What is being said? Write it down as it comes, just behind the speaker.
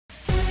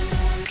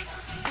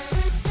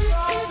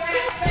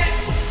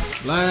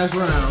Last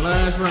round,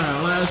 last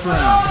round, last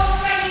round.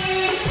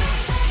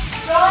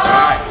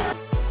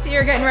 So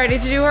you're getting ready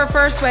to do her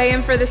first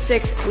weigh-in for the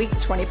 6-week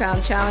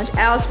 20-pound challenge.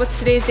 Alice, what's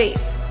today's date?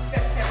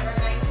 September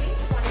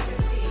 19th,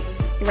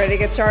 2015. You ready to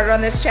get started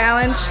on this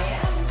challenge? I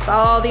am.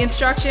 Follow all the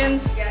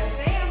instructions.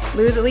 Yes, ma'am.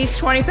 Lose at least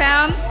 20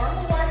 pounds. Or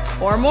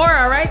more. Or more,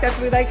 all right, that's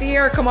what we'd like to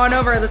hear. Come on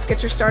over, let's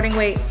get your starting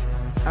weight.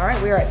 All right,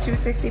 we are at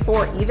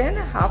 264 even.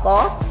 Hop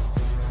off.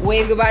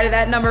 Wave goodbye to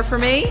that number for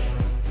me.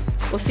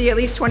 We'll see you at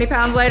least 20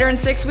 pounds later in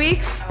 6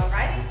 weeks.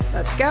 Alrighty.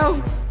 Let's go.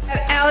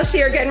 Alice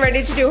here, getting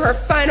ready to do her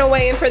final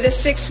weigh-in for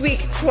this 6-week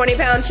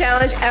 20-pound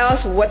challenge.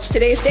 Alice, what's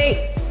today's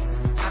date?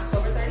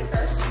 October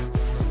 31st,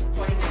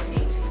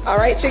 2015. All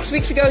right, 6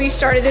 weeks ago you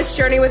started this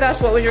journey with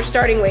us. What was your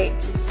starting weight?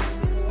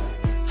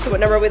 264. So what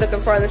number are we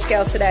looking for on the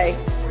scale today?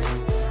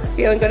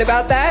 Feeling good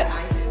about that?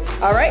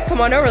 All right,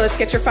 come on over. Let's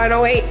get your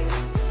final weight.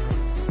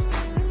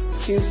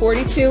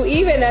 242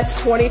 even.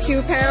 That's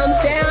 22 pounds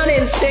down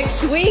in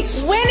 6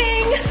 weeks.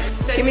 Winning!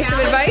 Give me some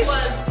advice. The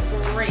challenge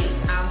was great.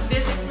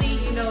 Physically,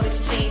 you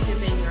notice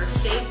changes in your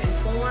shape and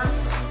form.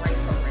 Great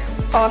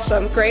program.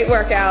 Awesome. Great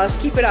work, Alice.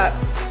 Keep it up.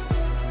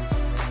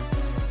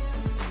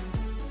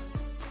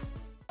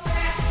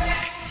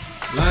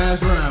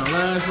 Last round,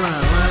 last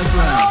round, last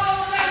round.